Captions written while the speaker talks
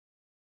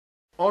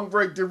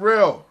Andre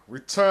Dirrell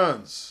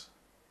returns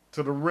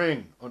to the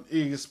ring on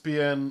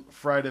ESPN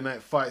Friday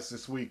Night Fights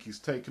this week. He's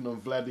taking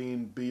on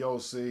Vladimir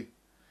Bios,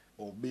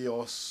 or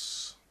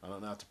Bios. I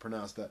don't know how to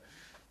pronounce that.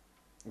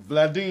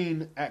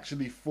 Vladimir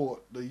actually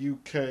fought the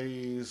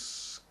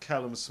UK's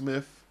Callum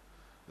Smith,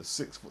 the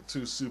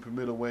 6'2" super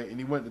middleweight, and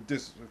he went the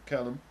distance with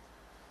Callum.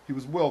 He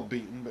was well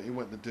beaten, but he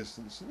went the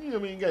distance. You know,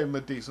 he gave him a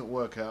decent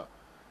workout.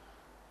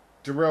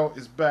 Dirrell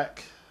is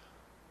back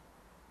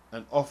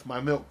and off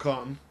my milk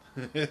carton.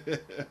 It's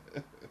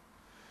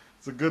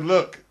a good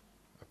look.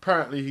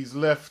 Apparently he's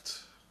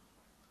left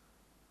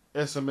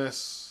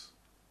SMS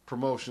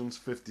Promotions,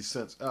 50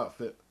 Cent's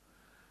outfit,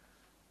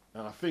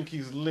 and I think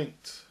he's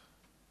linked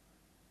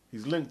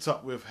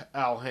up with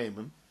Al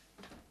Heyman,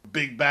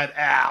 Big Bad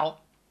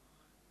Al,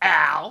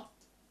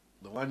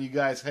 the one you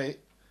guys hate.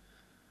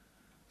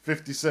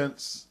 50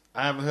 Cent's,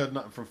 I haven't heard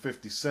nothing from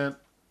 50 Cent.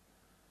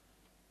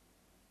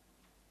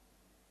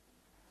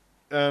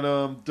 And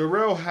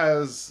Dirrell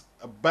has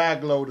a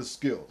bag load of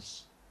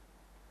skills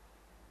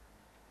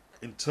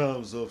in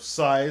terms of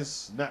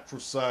size,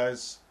 natural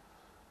size,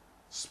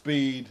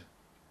 speed,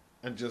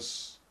 and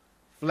just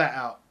flat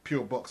out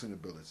pure boxing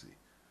ability.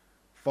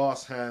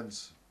 Fast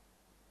hands,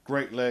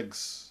 great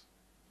legs,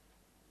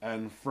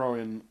 and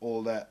throwing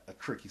all that a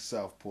tricky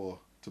southpaw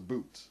to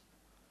boot.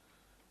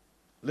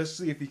 Let's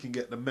see if he can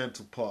get the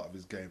mental part of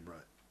his game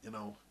right. You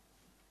know,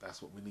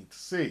 that's what we need to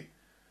see.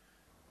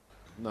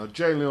 Now,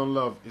 Jalen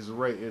Love is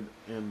rated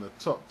in the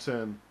top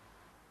 10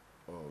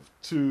 of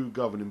two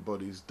governing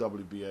bodies,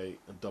 WBA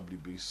and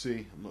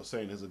WBC. I'm not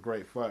saying he's a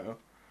great fighter,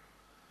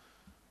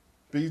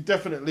 but he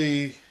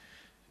definitely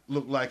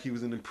looked like he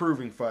was an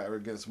improving fighter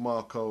against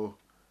Marco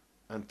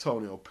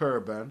Antonio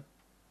Periban,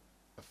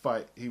 a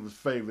fight he was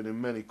favored in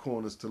many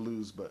corners to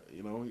lose, but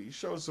you know, he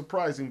showed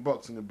surprising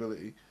boxing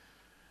ability.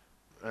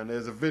 And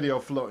there's a video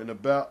floating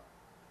about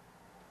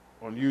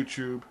on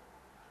YouTube,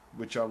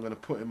 which I'm going to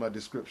put in my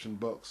description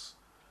box,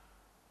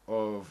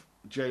 of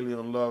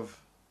Jalen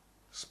Love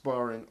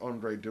sparring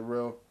Andre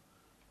Dirrell.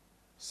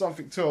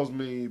 Something tells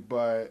me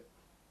by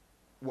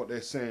what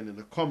they're saying in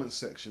the comment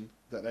section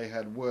that they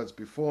had words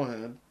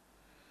beforehand.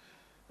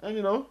 And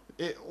you know,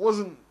 it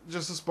wasn't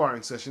just a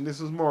sparring session. This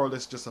was more or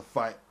less just a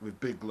fight with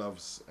big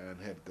gloves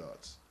and head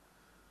guards.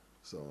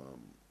 So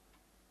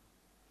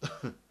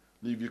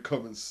leave your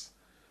comments.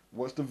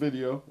 Watch the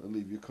video and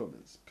leave your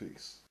comments.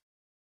 Peace.